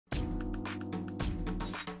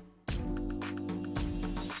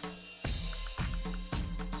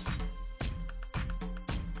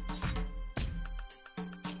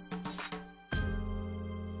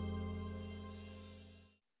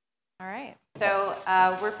All right. So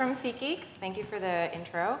we're from SeatGeek. Thank you for the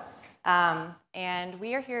intro. And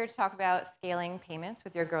we are here to talk about scaling payments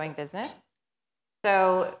with your growing business.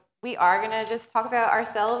 So we are going to just talk about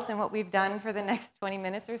ourselves and what we've done for the next 20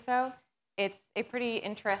 minutes or so. It's a pretty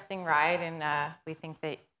interesting ride, and we think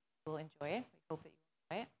that you will enjoy it. We hope that you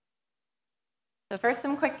will enjoy it. So first,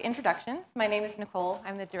 some quick introductions. My name is Nicole.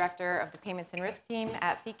 I'm the director of the Payments and Risk team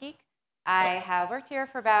at SeatGeek. I have worked here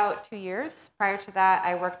for about 2 years. Prior to that,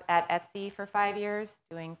 I worked at Etsy for 5 years,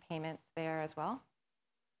 doing payments there as well.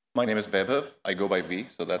 My name is Vaibhav. I go by V,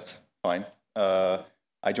 so that's fine.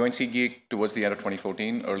 I joined SeatGeek towards the end of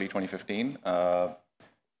 2014, early 2015,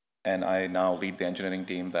 and I now lead the engineering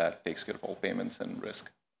team that takes care of all payments and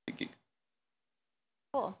risk at SeatGeek.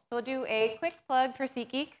 Cool. So we'll do a quick plug for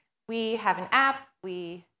SeatGeek. We have an app.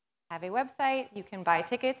 We have a website. You can buy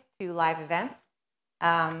tickets to live events.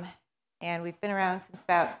 And we've been around since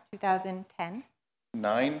about 2010.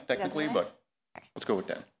 9, technically, but let's go with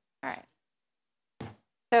 10. All right.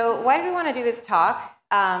 So why did we want to do this talk?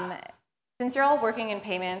 Since you're all working in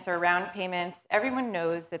payments or around payments, everyone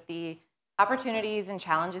knows that the opportunities and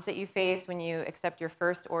challenges that you face when you accept your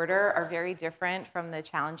first order are very different from the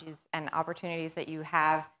challenges and opportunities that you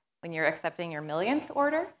have when you're accepting your millionth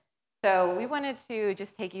order. So we wanted to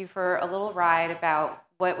just take you for a little ride about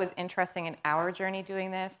what was interesting in our journey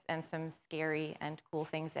doing this and some scary and cool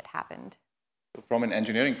things that happened. From an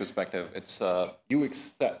engineering perspective, it's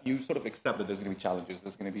you sort of accept that there's going to be challenges.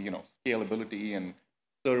 There's going to be scalability and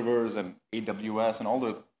servers and AWS and all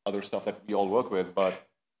the other stuff that we all work with. But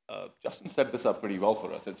Justin set this up pretty well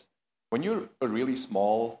for us. It's when you're a really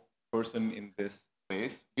small person in this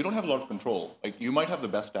space, you don't have a lot of control. Like you might have the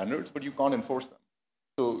best standards, but you can't enforce them.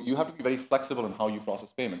 So you have to be very flexible in how you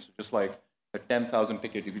process payments. Just like a 10,000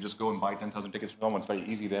 ticket, you could just go and buy 10,000 tickets from someone. It's very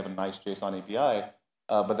easy. They have a nice JSON API.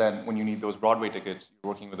 But then when you need those Broadway tickets,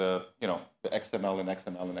 you're working with the XML and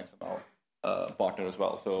XML and XML partner as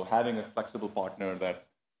well. So having a flexible partner that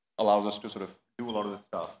allows us to sort of do a lot of this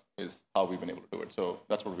stuff is how we've been able to do it. So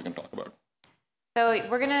that's what we can talk about. So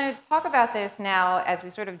we're going to talk about this now as we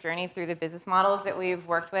sort of journey through the business models that we've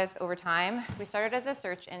worked with over time. We started as a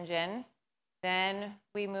search engine. Then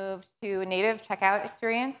we moved to a native checkout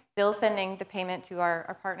experience, still sending the payment to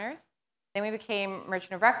our partners. Then we became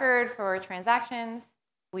merchant of record for transactions.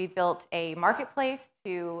 We built a marketplace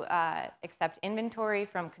to accept inventory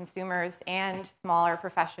from consumers and smaller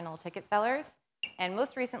professional ticket sellers. And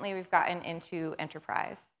most recently, we've gotten into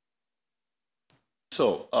enterprise.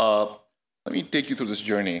 So let me take you through this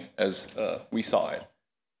journey as we saw it.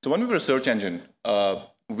 So when we were a search engine,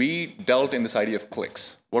 we dealt in this idea of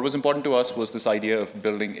clicks. What was important to us was this idea of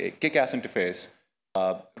building a kick-ass interface,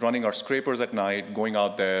 running our scrapers at night, going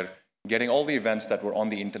out there, getting all the events that were on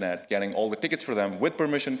the internet, getting all the tickets for them with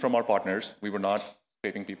permission from our partners. We were not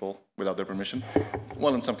scraping people without their permission.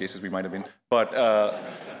 Well, in some cases we might have been. But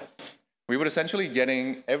we were essentially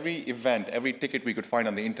getting every event, every ticket we could find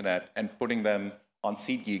on the internet and putting them on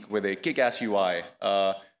SeatGeek with a kick-ass UI,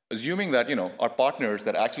 assuming that our partners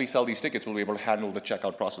that actually sell these tickets will be able to handle the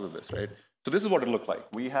checkout process of this, right? So this is what it looked like.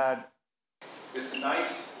 We had this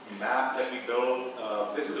nice map that we built.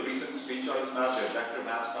 This is a recent screenshot of this map. We have vector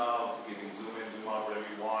maps now. You can zoom in, zoom out, whatever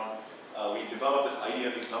you want. We developed this idea,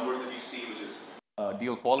 these numbers that you see, which is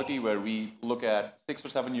deal quality, where we look at 6 or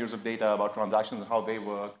 7 years of data about transactions and how they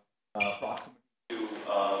work, approximately to,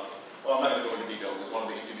 well, I'm not going to go into detail, because one of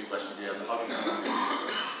the interview questions we have is how do you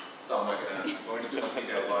sound like an going into too much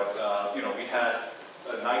detail, but we had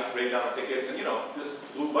a nice breakdown of tickets and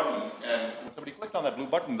this blue button, and when somebody clicked on that blue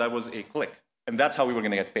button, that was a click. And that's how we were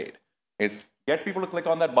going to get paid, is get people to click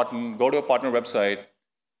on that button, go to a partner website,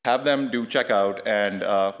 have them do checkout, and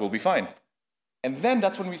we'll be fine. And then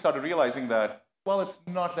that's when we started realizing that, well, it's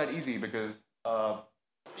not that easy because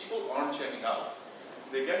people aren't checking out.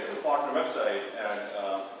 They get to the partner website,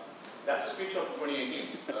 and that's a screenshot from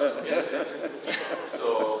 2018. Yesterday.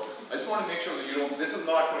 So I just want to make sure that this is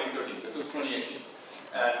not 2013, this is 2018.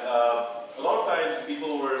 And a lot of times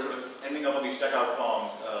people were sort of ending up on these checkout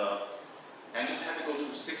forms and just had to go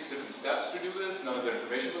through 6 different steps to do this. None of their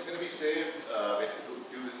information was going to be saved. They had to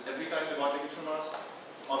do this every time they bought tickets from us.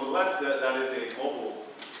 On the left, that is a mobile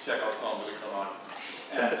checkout form that we come on.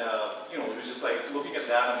 And it was just like looking at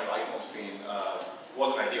that on your iPhone screen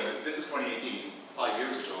wasn't ideal. If this is 2018, 5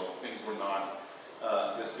 years ago, things were not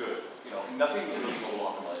this good. Nothing was really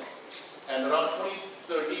well optimized. And around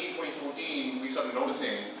 2013, 2014, we started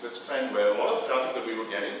noticing this trend where a lot of the traffic that we were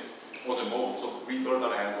getting was in mobile. So we built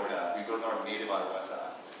our Android app, we built our native iOS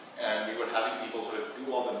app, and we were having people sort of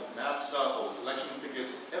do all the map stuff, all the selection of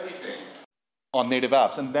tickets, everything on native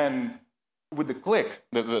apps. And then with the click,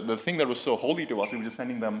 the thing that was so holy to us, we were just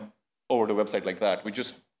sending them over to a website like that, which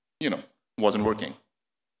just, wasn't working.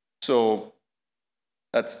 So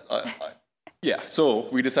that's, yeah, so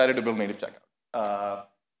we decided to build native checkout.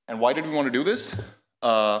 And why did we want to do this?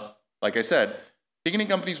 Like I said, ticketing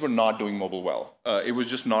companies were not doing mobile well. It was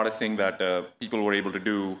just not a thing that people were able to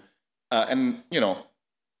do. And,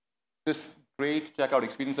 this great checkout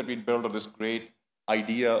experience that we'd built, or this great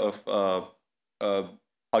idea of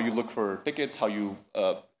how you look for tickets, how you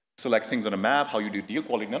select things on a map, how you do deal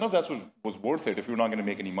quality, none of that was worth it if you're not going to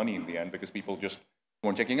make any money in the end because people just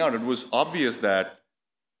weren't checking out. It was obvious that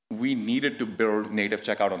we needed to build native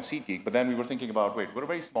checkout on SeatGeek, but then we were thinking about, wait, we're a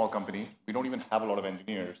very small company. We don't even have a lot of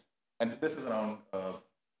engineers. And this is around,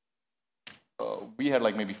 we had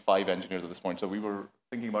like maybe 5 engineers at this point. So we were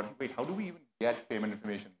thinking about, wait, how do we even get payment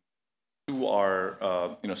information to our,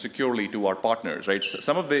 securely to our partners, right?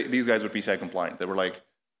 Some of these guys were PCI compliant. They were like,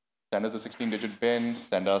 send us a 16-digit PIN,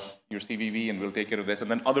 send us your CVV, and we'll take care of this. And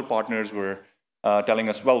then other partners were telling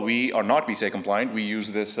us, well, we are not PCI compliant. We use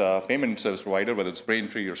this payment service provider, whether it's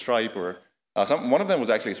Braintree or Stripe, or one of them was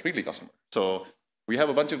actually a Spreedly customer. So we have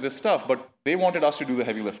a bunch of this stuff, but they wanted us to do the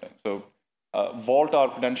heavy lifting. So vault our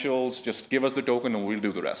credentials, just give us the token, and we'll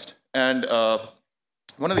do the rest. And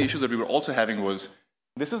one of the issues that we were also having was,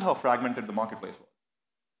 this is how fragmented the marketplace was.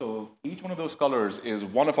 So each one of those colors is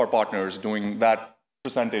one of our partners doing that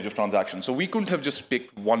percentage of transactions. So we couldn't have just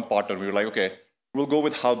picked one partner. We were like, okay, we'll go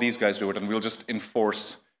with how these guys do it, and we'll just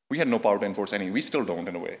enforce. We had no power to enforce any. We still don't,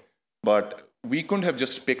 in a way. But we couldn't have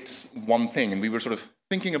just picked one thing, and we were sort of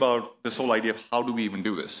thinking about this whole idea of how do we even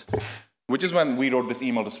do this, which is when we wrote this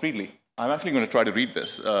email to Spreedly. I'm actually going to try to read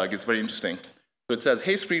this. It's very interesting. So it says,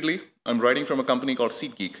 hey, Spreedly, I'm writing from a company called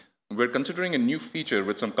SeatGeek. We're considering a new feature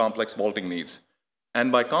with some complex vaulting needs. And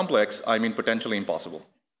by complex, I mean potentially impossible.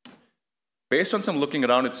 Based on some looking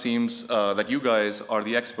around, it seems that you guys are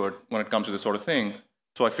the expert when it comes to this sort of thing,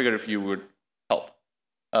 so I figured if you would help.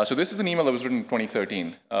 So this is an email that was written in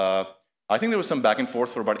 2013. I think there was some back and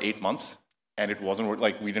forth for about 8 months, and it wasn't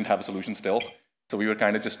like we didn't have a solution still. So we were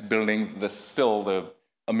kind of just building the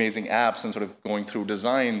amazing apps and sort of going through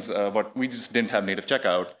designs, but we just didn't have native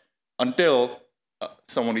checkout until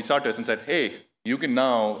someone reached out to us and said, hey, you can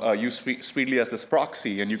now use Spreedly as this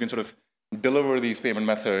proxy, and you can sort of deliver these payment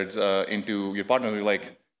methods into your partner. We're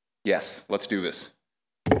like, yes, let's do this.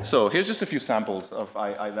 So here's just a few samples of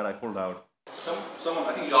that I pulled out. Someone,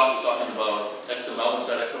 I think John was talking about XML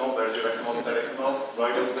inside XML. There's your XML inside XML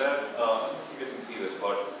right over there. I don't think you guys can see this,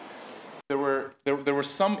 but there were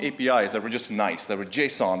some APIs that were just nice, that were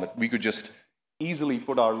JSON, that we could just easily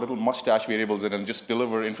put our little mustache variables in and just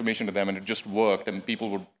deliver information to them, and it just worked, and people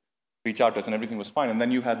would reach out to us, and everything was fine. And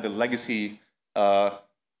then you had the legacy, the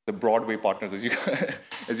Broadway partners,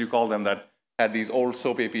 as you call them, that had these old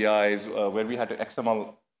SOAP APIs where we had to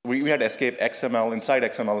XML, we had to escape XML inside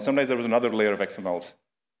XML, and sometimes there was another layer of XMLs.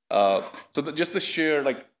 So just the sheer,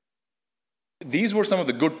 like, these were some of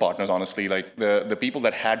the good partners, honestly, like the people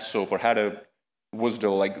that had SOAP or had a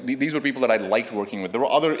WSDL, like these were people that I liked working with. There were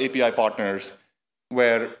other API partners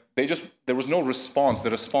where there was no response. The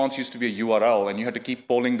response used to be a URL, and you had to keep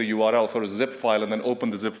polling the URL for a zip file and then open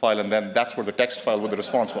the zip file, and then that's where the text file with the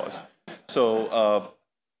response was. So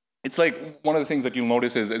it's like one of the things that you'll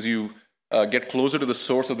notice is as you get closer to the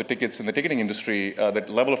source of the tickets in the ticketing industry, the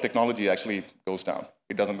level of technology actually goes down.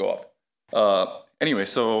 It doesn't go up. Anyway,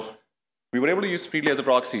 so we were able to use Spreedly as a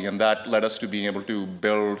proxy, and that led us to being able to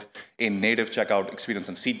build a native checkout experience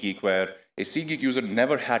on SeatGeek where a SeatGeek user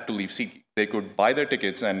never had to leave SeatGeek. They could buy their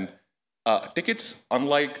tickets, and tickets,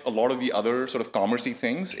 unlike a lot of the other sort of commerce-y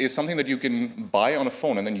things, is something that you can buy on a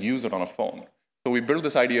phone and then use it on a phone. So we built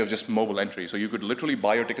this idea of just mobile entry. So you could literally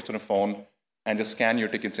buy your tickets on a phone and just scan your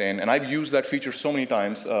tickets in. And I've used that feature so many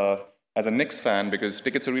times as a Knicks fan because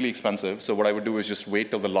tickets are really expensive. So what I would do is just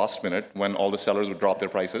wait till the last minute when all the sellers would drop their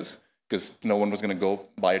prices because no one was going to go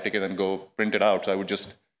buy a ticket and go print it out. So I would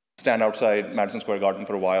just stand outside Madison Square Garden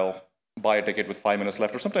for a while, buy a ticket with 5 minutes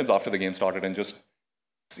left, or sometimes after the game started, and just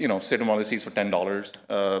sit in one of the seats for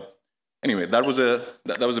 $10. Anyway, that was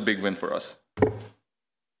a big win for us.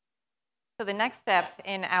 So the next step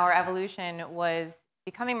in our evolution was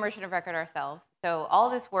becoming merchant of record ourselves. So all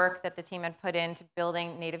this work that the team had put into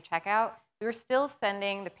building native checkout, we were still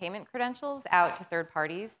sending the payment credentials out to third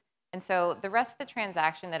parties. And so the rest of the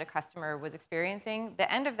transaction that a customer was experiencing,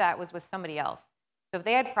 the end of that was with somebody else. So if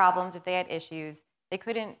they had problems, if they had issues, they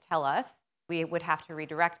couldn't tell us. We would have to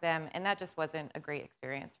redirect them, and that just wasn't a great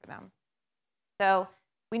experience for them. So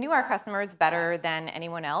we knew our customers better than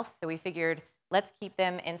anyone else, so we figured, let's keep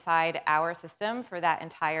them inside our system for that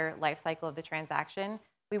entire life cycle of the transaction.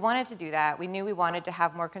 We wanted to do that. We knew we wanted to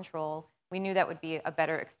have more control. We knew that would be a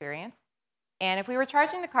better experience. And if we were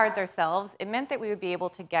charging the cards ourselves, it meant that we would be able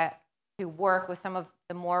to get to work with some of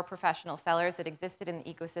the more professional sellers that existed in the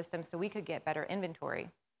ecosystem so we could get better inventory.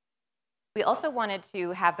 We also wanted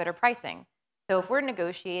to have better pricing. So if we're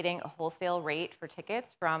negotiating a wholesale rate for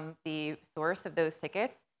tickets from the source of those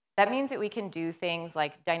tickets, that means that we can do things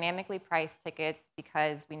like dynamically price tickets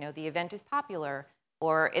because we know the event is popular,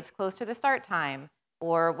 or it's close to the start time,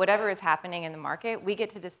 or whatever is happening in the market, we get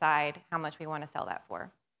to decide how much we want to sell that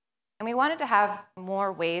for. And we wanted to have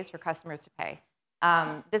more ways for customers to pay.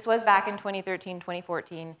 This was back in 2013,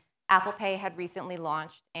 2014. Apple Pay had recently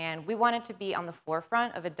launched, and we wanted to be on the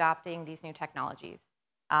forefront of adopting these new technologies.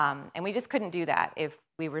 And we just couldn't do that if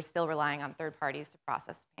we were still relying on third parties to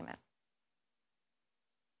process the payment.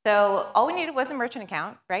 So all we needed was a merchant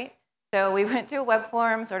account, right? So we went to a web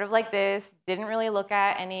form sort of like this, didn't really look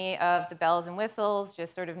at any of the bells and whistles,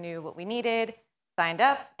 just sort of knew what we needed, signed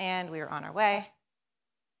up, and we were on our way.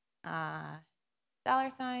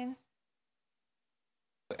 Dollar signs.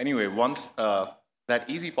 Anyway, once that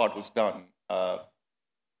easy part was done,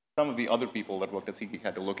 some of the other people that worked at SeatGeek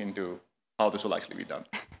had to look into how this will actually be done.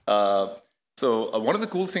 So one of the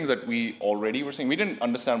cool things that we already were seeing, we didn't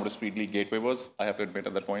understand what a Spreedly gateway was, I have to admit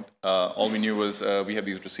at that point. All we knew was we have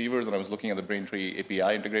these receivers, and I was looking at the Braintree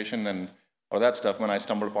API integration and all that stuff when I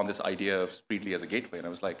stumbled upon this idea of Spreedly as a gateway. And I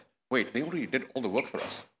was like, wait, they already did all the work for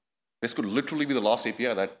us. This could literally be the last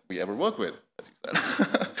API that we ever work with, as you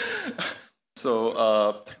said.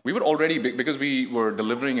 So we were already, because we were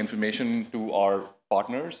delivering information to our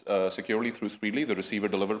partners securely through Spreedly, the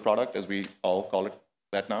receiver-delivered product, as we all call it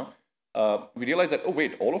that now. We realized that, oh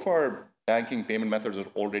wait, all of our banking payment methods are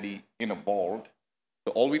already in a vault.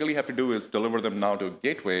 So all we really have to do is deliver them now to a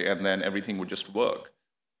gateway, and then everything would just work.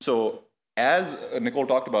 So as Nicole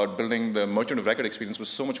talked about, building the merchant of record experience was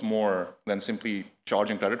so much more than simply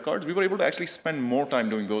charging credit cards. We were able to actually spend more time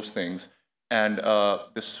doing those things. And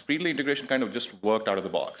the Spreedly integration kind of just worked out of the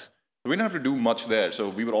box. We didn't have to do much there. So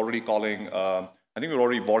we were already calling, I think we were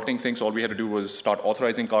already vaulting things. All we had to do was start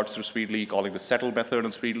authorizing cards through Spreedly, calling the settle method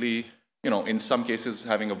on Spreedly, in some cases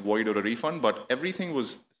having a void or a refund, but everything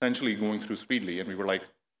was essentially going through Spreedly. And we were like,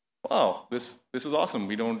 wow, this is awesome.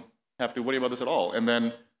 We don't have to worry about this at all. And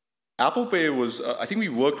then Apple Pay was, I think we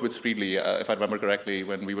worked with Spreedly, if I remember correctly,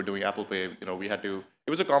 when we were doing Apple Pay. We had to, it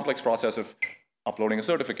was a complex process of uploading a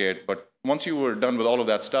certificate, but once you were done with all of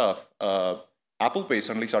that stuff, Apple Pay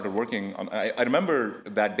suddenly started working. I remember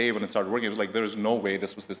that day when it started working, it was like, there's no way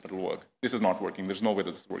this will work. This is not working. There's no way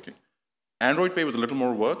this is working. Android Pay was a little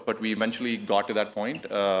more work, but we eventually got to that point.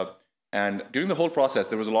 And during the whole process,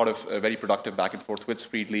 there was a lot of very productive back and forth with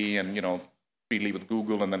Spreedly and, Spreedly with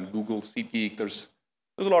Google, and then Google SeatGeek. There's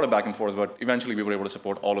a lot of back and forth, but eventually we were able to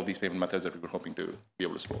support all of these payment methods that we were hoping to be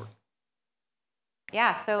able to support.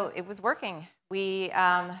 Yeah, so it was working. We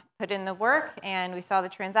put in the work, and we saw the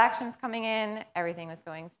transactions coming in. Everything was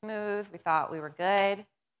going smooth. We thought we were good.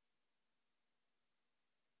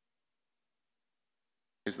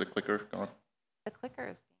 Is the clicker gone? The clicker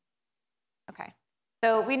is okay.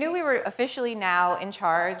 So we knew we were officially now in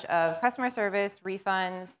charge of customer service,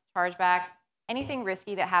 refunds, chargebacks, anything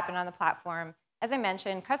risky that happened on the platform. As I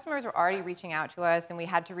mentioned, customers were already reaching out to us, and we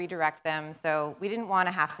had to redirect them, so we didn't want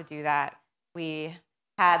to have to do that. We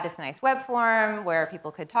had this nice web form where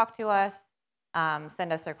people could talk to us,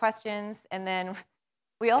 send us their questions, and then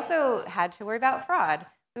we also had to worry about fraud.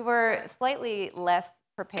 We were slightly less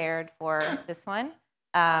prepared for this one.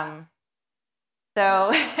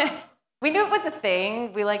 So we knew it was a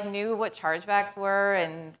thing. We knew what chargebacks were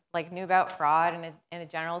and knew about fraud in a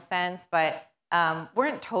general sense, but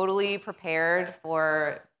weren't totally prepared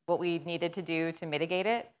for what we needed to do to mitigate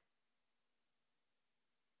it.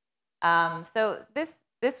 So this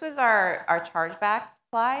was our chargeback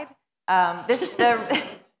slide.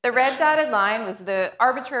 The red dotted line was the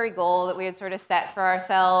arbitrary goal that we had sort of set for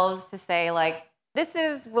ourselves to say, this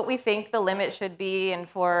is what we think the limit should be. And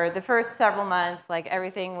for the first several months,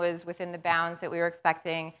 everything was within the bounds that we were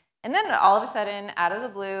expecting. And then all of a sudden, out of the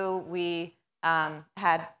blue, we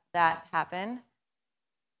had that happen.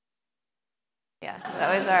 Yeah,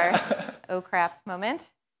 that was our oh crap moment.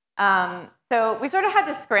 So we sort of had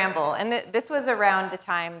to scramble. And this was around the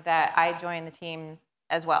time that I joined the team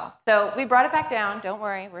as well. So we brought it back down. Don't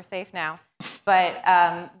worry, we're safe now. But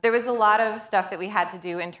there was a lot of stuff that we had to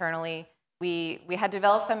do internally. We had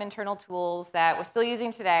developed some internal tools that we're still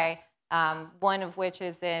using today, one of which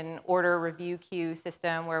is an order review queue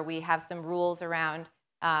system where we have some rules around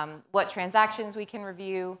what transactions we can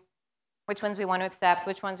review, which ones we want to accept,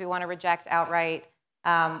 which ones we want to reject outright.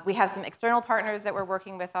 We have some external partners that we're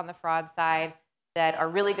working with on the fraud side that are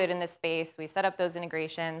really good in this space. We set up those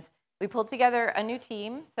integrations. we pulled together a new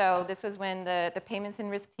team. So this was when the payments and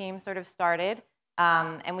risk team sort of started.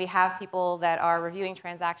 And we have people that are reviewing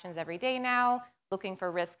transactions every day now, looking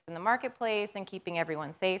for risks in the marketplace and keeping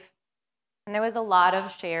everyone safe. And there was a lot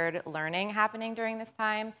of shared learning happening during this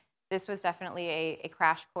time. This was definitely a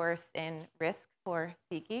crash course in risk for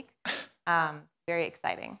SeatGeek. Very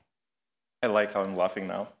exciting. I like how I'm laughing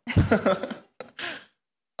now.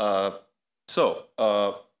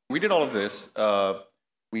 We did all of this.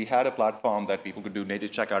 We had a platform that people could do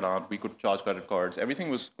native checkout on. We could charge credit cards. Everything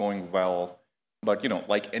was going well. But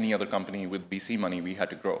like any other company with VC money, we had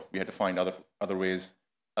to grow. We had to find other ways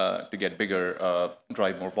to get bigger,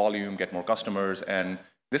 drive more volume, get more customers. And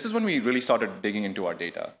this is when we really started digging into our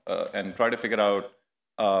data and try to figure out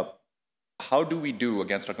how do we do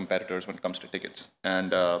against our competitors when it comes to tickets.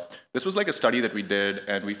 And this was like a study that we did,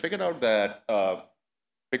 and we figured out that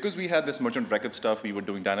because we had this merchant record stuff, we were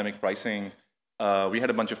doing dynamic pricing, we had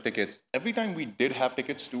a bunch of tickets. Every time we did have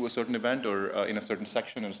tickets to a certain event or in a certain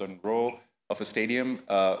section, in a certain row of a stadium,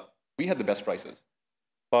 we had the best prices.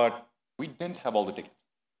 But we didn't have all the tickets.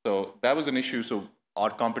 So that was an issue. So our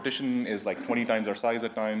competition is like 20 times our size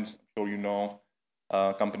at times. I'm sure you know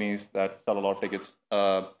companies that sell a lot of tickets.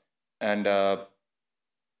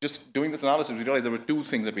 Just doing this analysis, we realized there were two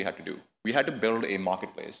things that we had to do. We had to build a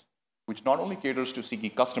marketplace, which not only caters to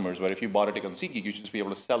SeatGeek customers, where if you bought a ticket on SeatGeek, you should just be able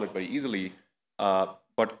to sell it very easily,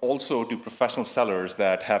 but also to professional sellers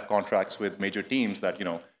that have contracts with major teams that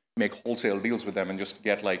make wholesale deals with them and just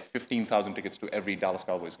get like 15,000 tickets to every Dallas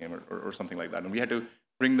Cowboys game or something like that. And we had to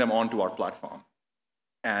bring them onto our platform.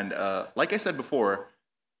 And like I said before,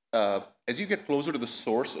 as you get closer to the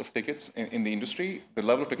source of tickets in the industry, the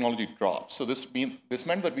level of technology drops. So this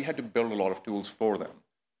meant that we had to build a lot of tools for them.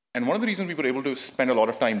 And one of the reasons we were able to spend a lot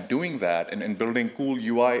of time doing that and building cool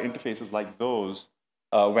UI interfaces like those,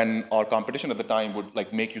 when our competition at the time would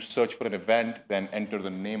like make you search for an event, then enter the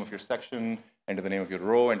name of your section, enter the name of your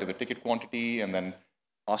row, enter the ticket quantity, and then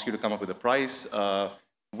ask you to come up with a price.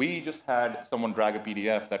 We just had someone drag a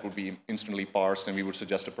PDF that would be instantly parsed, and we would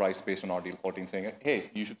suggest a price based on our deal quality and saying, hey,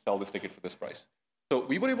 you should sell this ticket for this price. So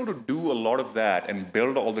we were able to do a lot of that and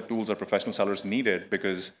build all the tools our professional sellers needed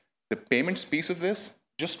because the payments piece of this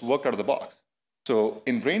just worked out of the box. So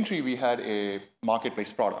in Braintree, we had a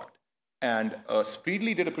marketplace product. And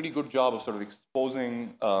Spreedly did a pretty good job of sort of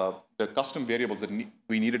exposing the custom variables that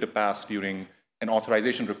we needed to pass during an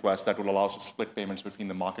authorization request that would allow us to split payments between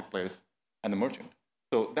the marketplace and the merchant.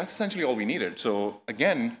 So that's essentially all we needed. So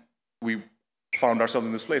again, we found ourselves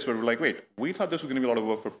in this place where we're like, wait, we thought this was going to be a lot of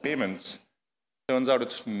work for payments. Turns out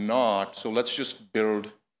it's not. So let's just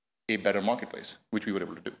build a better marketplace, which we were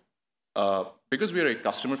able to do. Because we're a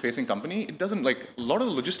customer-facing company, it doesn't like a lot of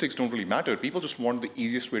the logistics don't really matter. People just want the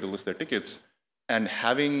easiest way to list their tickets, and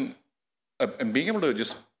being able to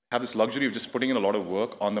just have this luxury of just putting in a lot of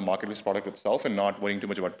work on the marketplace product itself and not worrying too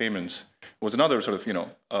much about payments was another sort of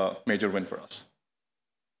major win for us.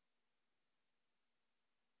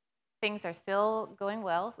 Things are still going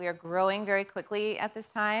well. We are growing very quickly at this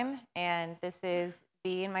time, and this is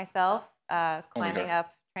B and myself climbing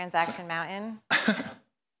up Transaction Mountain.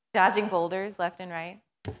 Dodging boulders left and right.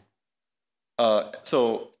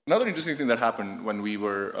 So another interesting thing that happened when we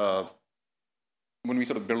sort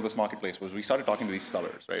of built this marketplace was we started talking to these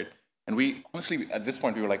sellers, right? And we honestly, at this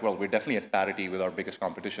point, we were like, well, we're definitely at parity with our biggest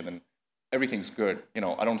competition, and everything's good.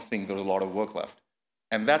 I don't think there's a lot of work left.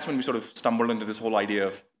 And that's when we sort of stumbled into this whole idea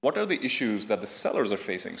of what are the issues that the sellers are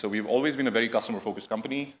facing. So we've always been a very customer-focused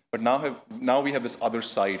company, but now we have this other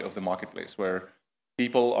side of the marketplace where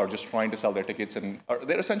people are just trying to sell their tickets, and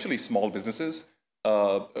they're essentially small businesses.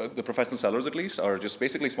 The professional sellers, at least, are just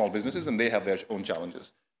basically small businesses, and they have their own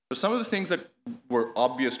challenges. So some of the things that were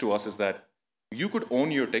obvious to us is that you could own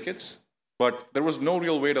your tickets, but there was no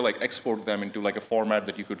real way to like export them into like a format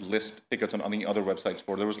that you could list tickets on any other websites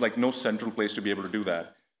for. There was like no central place to be able to do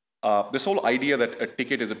that. This whole idea that a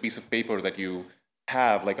ticket is a piece of paper that you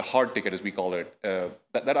have, like a hard ticket as we call it,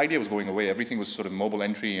 that idea was going away. Everything was sort of mobile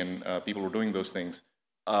entry, and people were doing those things.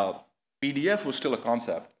 PDF was still a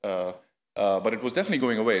concept, but it was definitely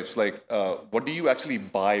going away. It's like, what do you actually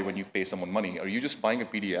buy when you pay someone money? Are you just buying a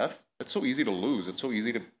PDF? It's so easy to lose. It's so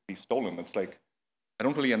easy to be stolen. It's like, I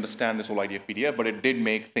don't really understand this whole idea of PDF, but it did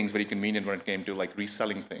make things very convenient when it came to like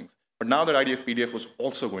reselling things. But now that idea of PDF was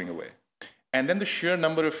also going away. And then the sheer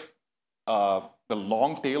number of the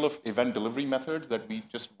long tail of event delivery methods that we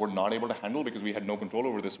just were not able to handle because we had no control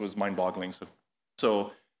over this was mind-boggling.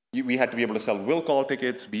 So we had to be able to sell will call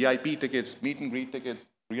tickets, VIP tickets, meet and greet tickets,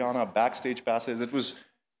 Rihanna backstage passes.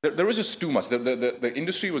 There was just too much. The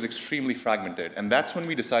industry was extremely fragmented, and that's when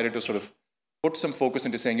we decided to sort of put some focus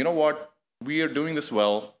into saying, you know what, we are doing this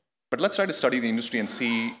well. But let's try to study the industry and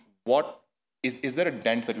see what is there a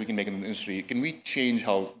dent that we can make in the industry? Can we change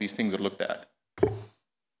how these things are looked at?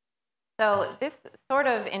 So this sort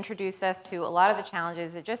of introduced us to a lot of the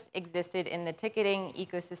challenges that just existed in the ticketing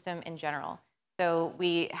ecosystem in general. So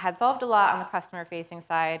we had solved a lot on the customer-facing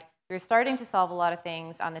side. We were starting to solve a lot of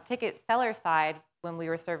things on the ticket seller side when we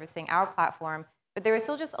were servicing our platform, but there was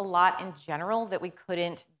still just a lot in general that we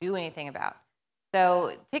couldn't do anything about.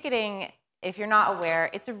 So ticketing, if you're not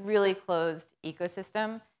aware, it's a really closed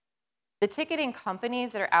ecosystem. The ticketing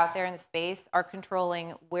companies that are out there in the space are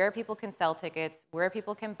controlling where people can sell tickets, where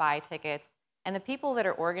people can buy tickets, and the people that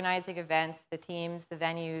are organizing events, the teams, the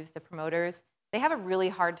venues, the promoters, they have a really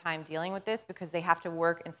hard time dealing with this because they have to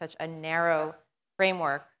work in such a narrow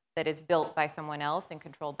framework that is built by someone else and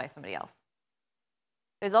controlled by somebody else.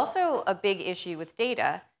 There's also a big issue with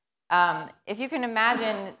data. If you can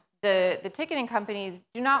imagine, the ticketing companies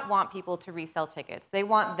do not want people to resell tickets. They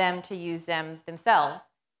want them to use them themselves.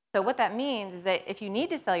 So what that means is that if you need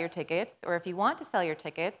to sell your tickets, or if you want to sell your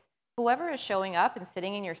tickets, whoever is showing up and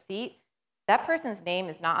sitting in your seat, that person's name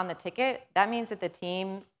is not on the ticket. That means that the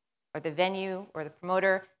team or the venue or the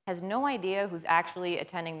promoter has no idea who's actually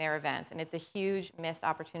attending their events. And it's a huge missed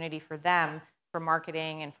opportunity for them for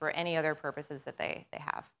marketing and for any other purposes that they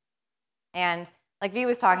have. And like V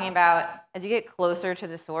was talking about, as you get closer to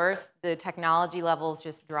the source, the technology levels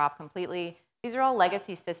just drop completely. These are all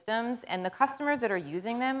legacy systems, and the customers that are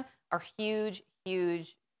using them are huge,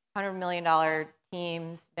 huge $100 million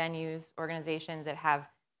teams, venues, organizations that have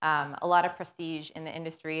a lot of prestige in the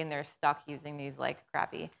industry, and they're stuck using these like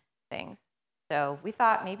crappy things. So we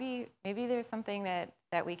thought maybe there's something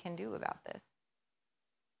that we can do about this.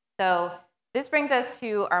 So this brings us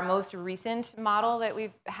to our most recent model that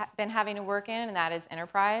we've been having to work in, and that is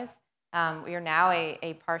enterprise. We are now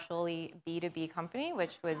a partially B2B company,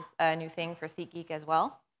 which was a new thing for SeatGeek as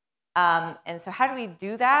well. And so how do we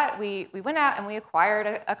do that? We went out and we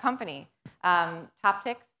acquired a company.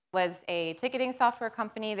 TopTix was a ticketing software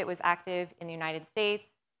company that was active in the United States,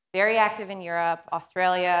 very active in Europe,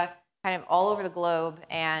 Australia, kind of all over the globe,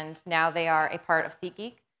 and now they are a part of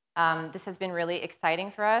SeatGeek. This has been really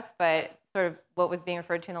exciting for us, but sort of what was being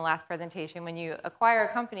referred to in the last presentation, when you acquire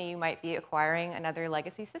a company, you might be acquiring another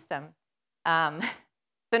legacy system.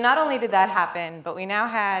 So not only did that happen, but we now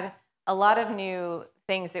had a lot of new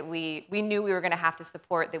things that we knew we were going to have to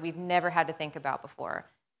support that we've never had to think about before.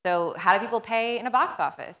 So how do people pay in a box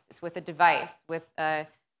office? It's with a device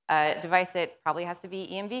that probably has to be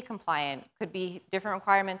EMV compliant, could be different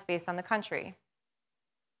requirements based on the country.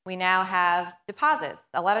 We now have deposits.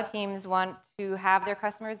 A lot of teams want to have their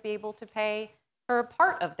customers be able to pay for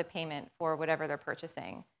part of the payment for whatever they're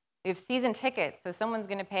purchasing. We have season tickets, so someone's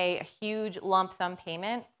going to pay a huge lump sum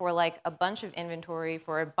payment for like a bunch of inventory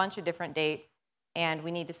for a bunch of different dates, and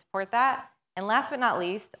we need to support that. And last but not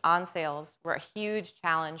least, on sales were a huge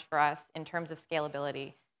challenge for us in terms of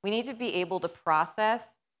scalability. We need to be able to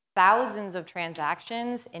process thousands of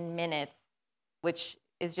transactions in minutes, which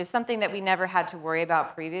is just something that we never had to worry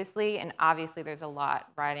about previously, and obviously there's a lot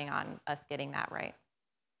riding on us getting that right.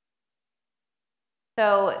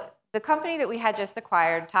 So the company that we had just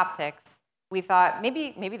acquired, TopTix, we thought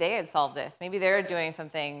maybe they had solved this. Maybe they're doing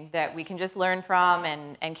something that we can just learn from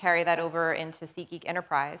and carry that over into SeatGeek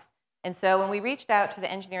Enterprise. And so when we reached out to the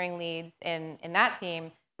engineering leads in that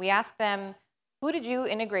team, we asked them, who did you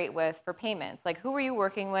integrate with for payments? Like, who were you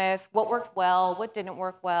working with? What worked well? What didn't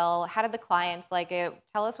work well? How did the clients like it?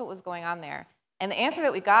 Tell us what was going on there. And the answer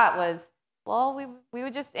that we got was, well, we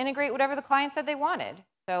would just integrate whatever the client said they wanted.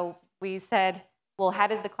 So we said, well, how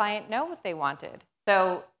did the client know what they wanted?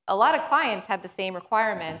 So a lot of clients had the same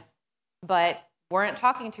requirements, but weren't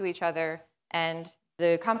talking to each other, and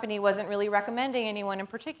the company wasn't really recommending anyone in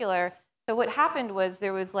particular. So what happened was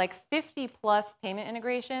there was like 50 plus payment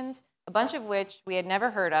integrations, a bunch of which we had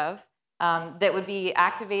never heard of, that would be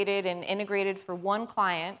activated and integrated for one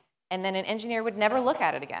client, and then an engineer would never look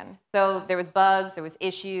at it again. So there was bugs, there was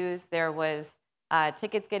issues, there was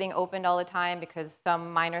tickets getting opened all the time because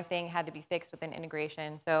some minor thing had to be fixed with an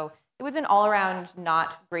integration. So it was an all-around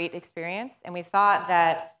not great experience, and we thought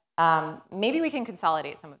that maybe we can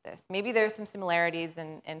consolidate some of this. Maybe there's some similarities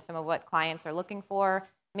in some of what clients are looking for.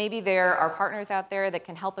 Maybe there are partners out there that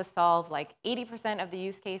can help us solve like 80% of the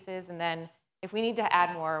use cases, and then if we need to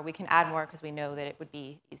add more, we can add more because we know that it would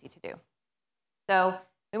be easy to do. So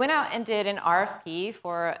we went out and did an RFP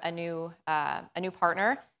for a new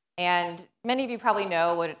partner, and many of you probably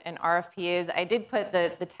know what an RFP is. I did put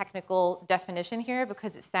the technical definition here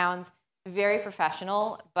because it sounds very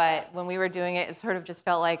professional, but when we were doing it, it sort of just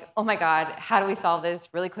felt like, oh my God, how do we solve this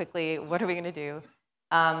really quickly? What are we going to do?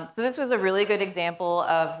 So this was a really good example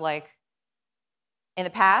of like, in the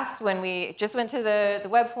past, when we just went to the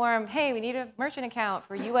web form, hey, we need a merchant account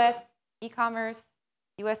for US e-commerce,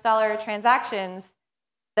 US dollar transactions,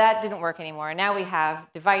 that didn't work anymore. Now we have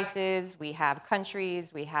devices, we have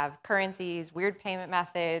countries, we have currencies, weird payment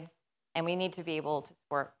methods, and we need to be able to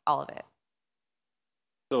support all of it.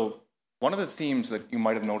 So one of the themes that you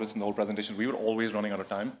might have noticed in the whole presentation, we were always running out of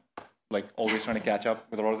time, like always trying to catch up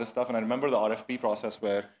with a lot of this stuff. And I remember the RFP process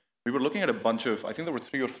where we were looking at a bunch of, I think there were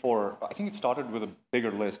 3 or 4, I think it started with a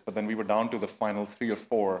bigger list, but then we were down to the final 3 or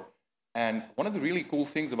 4. And one of the really cool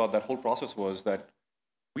things about that whole process was that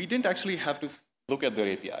we didn't actually have to look at their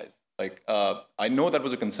APIs. Like, I know that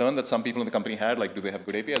was a concern that some people in the company had, like, do they have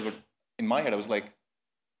good APIs? But in my head, I was like,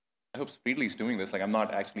 I hope Spreedly is doing this. Like, I'm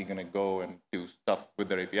not actually going to go and do stuff with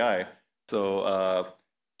their API. So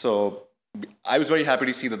I was very happy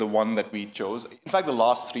to see that the one that we chose, in fact, the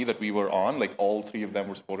last 3 that we were on, like all 3 of them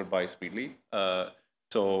were supported by Spreedly.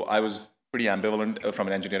 So I was pretty ambivalent from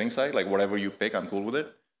an engineering side, like whatever you pick, I'm cool with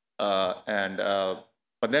it.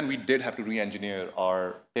 But then we did have to re-engineer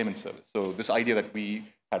our payment service. So this idea that we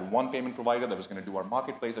had one payment provider that was going to do our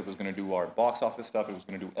marketplace, that was going to do our box office stuff, it was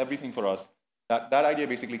going to do everything for us, that idea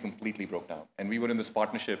basically completely broke down. And we were in this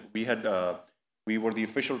partnership. We were the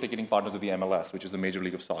official ticketing partners of the MLS, which is the Major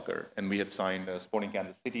League of Soccer. And we had signed Sporting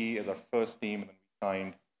Kansas City as our first team. And then we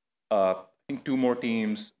signed, I think, 2 more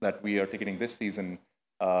teams that we are ticketing this season.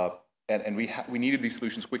 And we needed these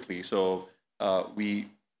solutions quickly. So we...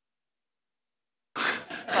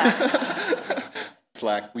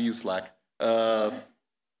 Slack, we use Slack. So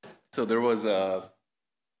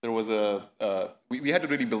we had to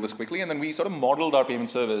really build this quickly, and then we sort of modeled our payment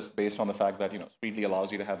service based on the fact that Spreedly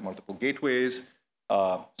allows you to have multiple gateways.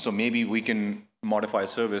 So maybe we can modify a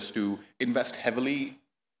service to invest heavily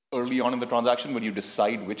early on in the transaction when you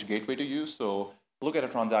decide which gateway to use. So look at a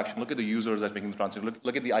transaction, look at the users that's making the transaction,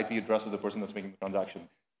 look at the IP address of the person that's making the transaction.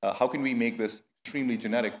 How can we make this extremely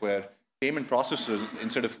generic where payment processors,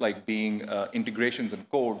 instead of like being integrations and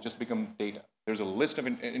code, just become data? There's a list of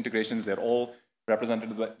integrations. They're all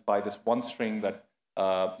represented by this one string that,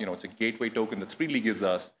 it's a gateway token that Spreedly gives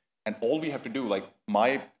us. And all we have to do, like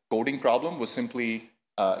my coding problem was simply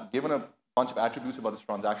given a bunch of attributes about this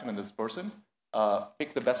transaction and this person,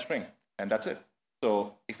 pick the best string, and that's it.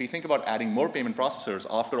 So if we think about adding more payment processors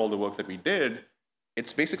after all the work that we did,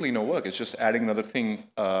 it's basically no work. It's just adding another thing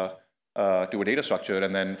to a data structure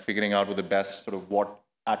and then figuring out with the best sort of what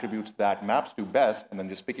attributes that maps to best, and then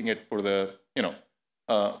just picking it for the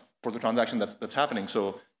for the transaction that's happening.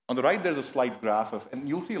 So on the right, there's a slight graph of, and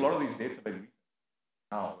you'll see a lot of these dates that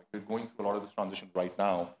now. Like we're going through a lot of this transition right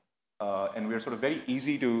now, and we're sort of very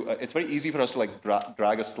easy to. It's very easy for us to like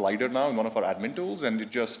drag a slider now in one of our admin tools, and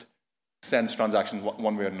it just sends transactions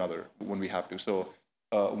one way or another when we have to. So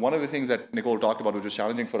one of the things that Nicole talked about, which was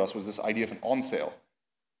challenging for us, was this idea of an on sale.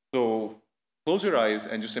 So close your eyes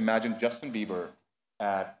and just imagine Justin Bieber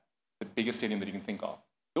at the biggest stadium that you can think of.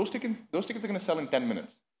 Those tickets are going to sell in 10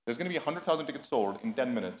 minutes. There's going to be 100,000 tickets sold in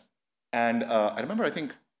 10 minutes. And I remember, I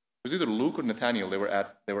think it was either Luke or Nathaniel. They were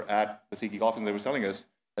at the SeatGeek office, and they were telling us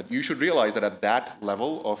that you should realize that at that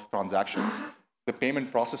level of transactions, the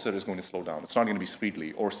payment processor is going to slow down. It's not going to be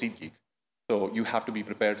Spreedly or SeatGeek. So you have to be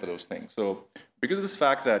prepared for those things. So because of this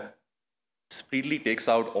fact that Spreedly takes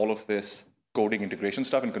out all of this coding integration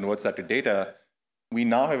stuff and converts that to data, we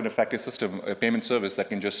now have an effective system, a payment service that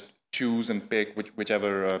can just choose and pick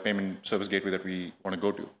whichever payment service gateway that we want to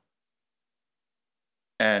go to.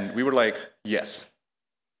 And we were like, yes,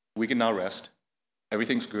 we can now rest.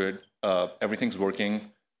 Everything's good. Everything's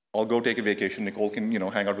working. I'll go take a vacation. Nicole can,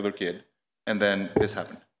 hang out with her kid. And then this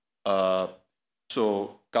happened.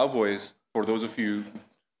 So Cowboys, for those of you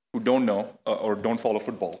who don't know or don't follow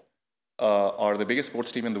football, are the biggest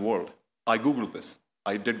sports team in the world. I Googled this.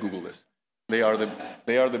 I did Google this. They are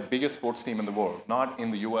the biggest sports team in the world. Not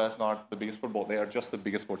in the US, not the biggest football. They are just the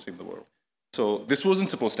biggest sports team in the world. So this wasn't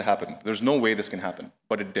supposed to happen. There's no way this can happen,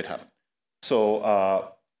 but it did happen.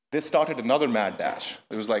 So this started another mad dash.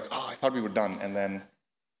 It was like, I thought we were done. And then,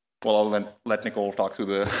 well, I'll let Nicole talk through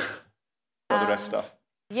the rest stuff.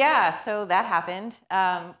 Yeah, so that happened.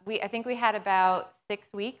 I think we had about 6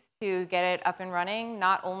 weeks to get it up and running,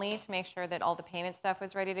 not only to make sure that all the payment stuff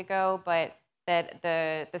was ready to go, but that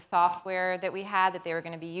the software that we had that they were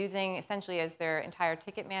going to be using essentially as their entire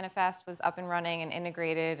ticket manifest was up and running and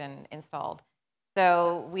integrated and installed.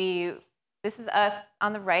 So this is us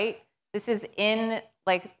on the right. This is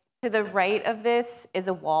to the right of this is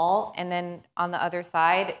a wall, and then on the other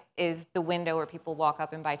side is the window where people walk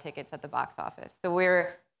up and buy tickets at the box office. So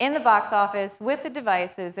we're in the box office with the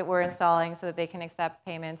devices that we're installing so that they can accept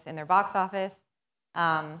payments in their box office.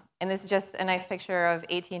 And this is just a nice picture of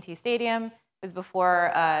AT&T Stadium. It was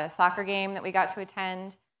before a soccer game that we got to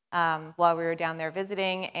attend while we were down there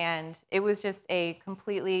visiting. And it was just a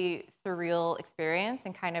completely surreal experience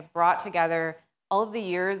and kind of brought together all of the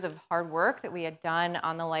years of hard work that we had done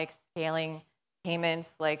on the scaling payments,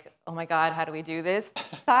 oh my God, how do we do this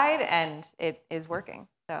side? And it is working.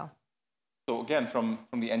 So again, from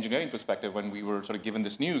the engineering perspective, when we were sort of given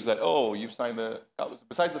this news that, oh, you've signed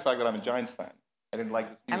besides the fact that I'm a Giants fan, I didn't like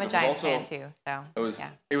this news. I'm a Giants fan too, so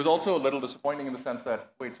it was also a little disappointing in the sense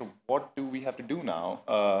that, wait, so what do we have to do now?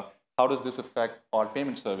 How does this affect our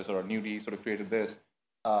payment service or our newly sort of created this?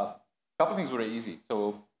 A couple things were very easy.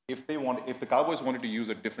 So if the Cowboys wanted to use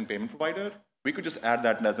a different payment provider, we could just add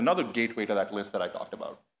that as another gateway to that list that I talked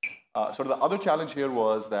about. Sort of the other challenge here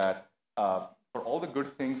was that for all the good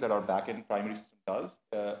things that our backend primary system does,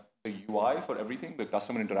 the UI for everything, the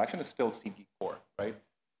customer interaction is still SeatGeek core, right?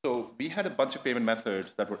 So we had a bunch of payment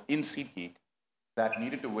methods that were in SeatGeek that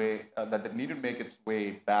needed to make its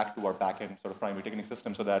way back to our backend sort of primary ticketing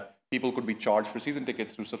system so that people could be charged for season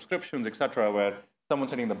tickets through subscriptions, et cetera, where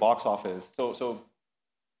someone's sitting in the box office. So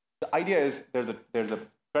the idea is there's a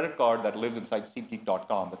credit card that lives inside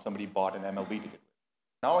SeatGeek.com that somebody bought an MLB ticket with.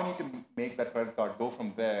 Now I need to make that credit card go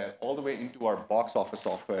from there all the way into our box office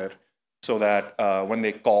software so that when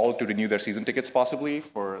they call to renew their season tickets possibly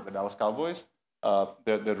for the Dallas Cowboys,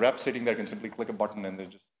 the rep sitting there can simply click a button and they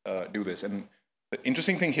just do this. And the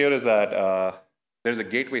interesting thing here is that there's a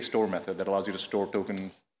gateway store method that allows you to store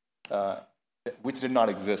tokens, which did not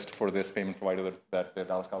exist for this payment provider that the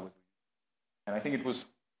Dallas Cowboys used. And I think it was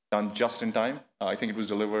done just in time. I think it was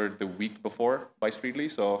delivered the week before by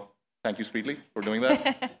Spreedly, so thank you, Spreedly, for doing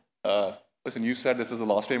that. Listen, you said this is the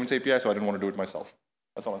lost payments API, so I didn't want to do it myself.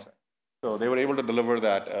 That's all I'm saying. So they were able to deliver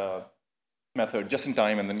that method just in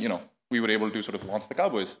time, and then we were able to sort of launch the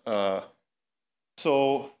Cowboys.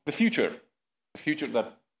 So the future,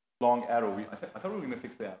 that long arrow. I thought we were going to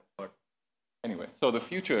fix the arrow, but anyway. So the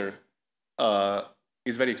future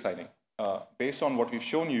is very exciting. Based on what we've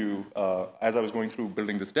shown you, as I was going through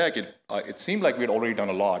building this deck, it seemed like we had already done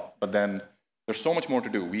a lot, but then there's so much more to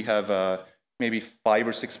do. We have maybe 5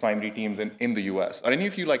 or 6 primary teams in the US. Are any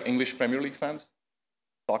of you like English Premier League fans?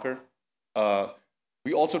 Soccer?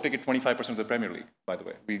 We also take 25% of the Premier League, by the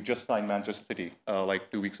way. We just signed Manchester City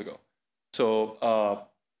like 2 weeks ago. So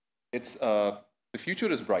the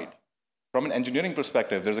future is bright. From an engineering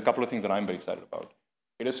perspective, there's a couple of things that I'm very excited about.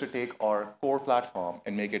 It is to take our core platform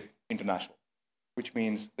and make it international, which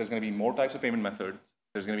means there's going to be more types of payment methods.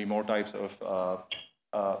 There's going to be more types of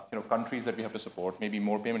countries that we have to support, maybe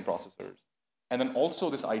more payment processors. And then also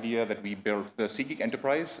this idea that we built, the SeatGeek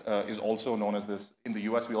Enterprise is also known as this, in the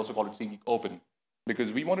US, we also call it SeatGeek Open,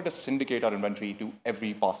 because we wanted to syndicate our inventory to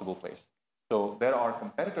every possible place. So there are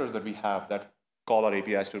competitors that we have that call our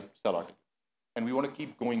APIs to sell our tickets. And we want to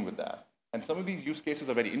keep going with that. And some of these use cases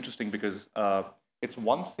are very interesting because it's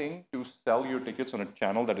one thing to sell your tickets on a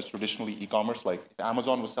channel that is traditionally e-commerce. Like if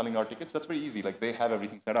Amazon was selling our tickets, that's very easy. Like they have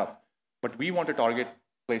everything set up. But we want to target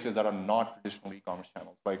places that are not traditional e-commerce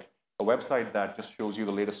channels, like a website that just shows you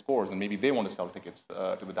the latest scores, and maybe they want to sell tickets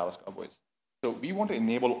to the Dallas Cowboys. So we want to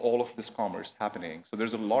enable all of this commerce happening. So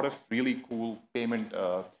there's a lot of really cool payment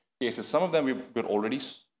cases. Some of them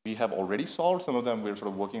we have already solved. Some of them we're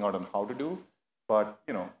sort of working out on how to do. But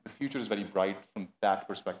the future is very bright from that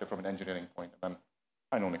perspective, from an engineering point. And then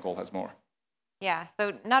I know Nicole has more. Yeah,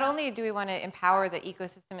 so not only do we want to empower the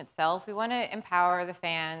ecosystem itself, we want to empower the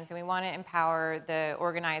fans, and we want to empower the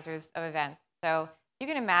organizers of events. So you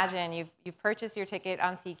can imagine you've purchased your ticket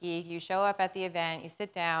on SeatGeek, you show up at the event, you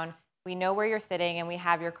sit down, we know where you're sitting, and we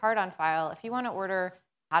have your card on file. If you want to order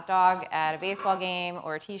a hot dog at a baseball game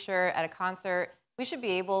or a t-shirt at a concert, we should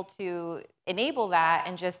be able to enable that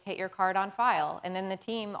and just hit your card on file. And then the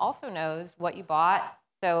team also knows what you bought.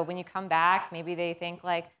 So when you come back, maybe they think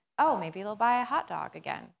like, oh, maybe they'll buy a hot dog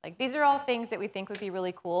again. Like these are all things that we think would be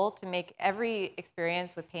really cool to make every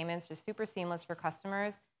experience with payments just super seamless for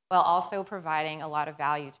customers while also providing a lot of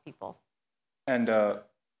value to people. And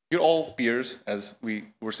you're all peers, as we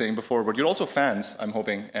were saying before, but you're also fans, I'm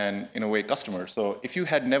hoping, and in a way customers. So if you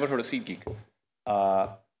had never heard of SeatGeek,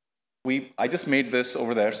 I just made this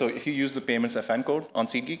over there. So if you use the PAYMENTSfn code on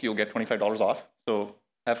SeatGeek, you'll get $25 off. So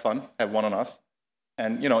have fun, have one on us.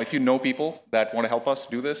 And if you know people that want to help us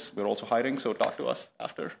do this, we're also hiring, so talk to us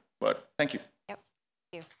after. But thank you.